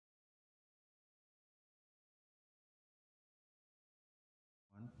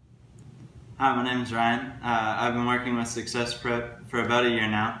Hi, my name is Ryan. I've been working with Success Prep for about a year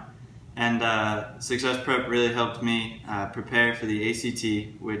now, and Success Prep really helped me prepare for the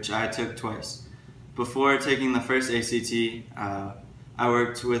ACT, which I took twice. Before taking the first ACT, I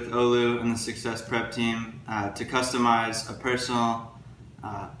worked with Olu and the Success Prep team to customize a personal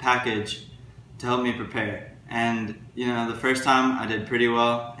package to help me prepare. And the first time I did pretty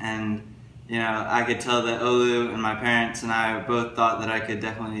well, and I could tell that Olu and my parents and I both thought that I could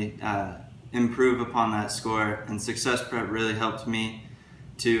definitely improve upon that score, and Success Prep really helped me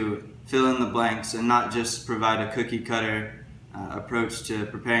to fill in the blanks and not just provide a cookie cutter approach to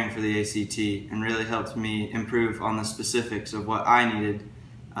preparing for the ACT, and really helped me improve on the specifics of what I needed.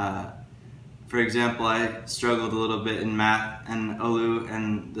 For example, I struggled a little bit in math, and Olu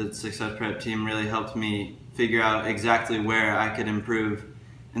and the Success Prep team really helped me figure out exactly where I could improve,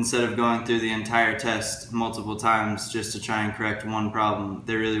 instead of going through the entire test multiple times just to try and correct one problem.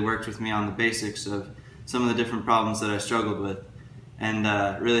 They really worked with me on the basics of some of the different problems that I struggled with, and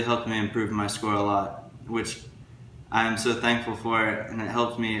really helped me improve my score a lot, which I am so thankful for, and it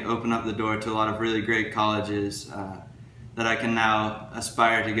helped me open up the door to a lot of really great colleges that I can now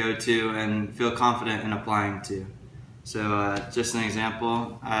aspire to go to and feel confident in applying to. So just an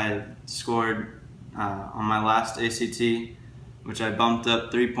example, I scored on my last ACT, which I bumped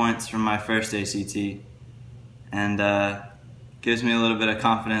up 3 points from my first ACT, and gives me a little bit of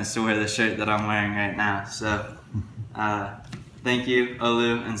confidence to wear the shirt that I'm wearing right now. So thank you,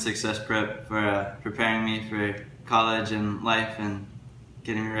 Olu and Success Prep, for preparing me for college and life and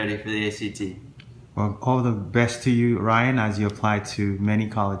getting me ready for the ACT. Well, all the best to you, Ryan, as you apply to many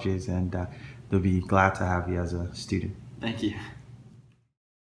colleges, and they'll be glad to have you as a student. Thank you.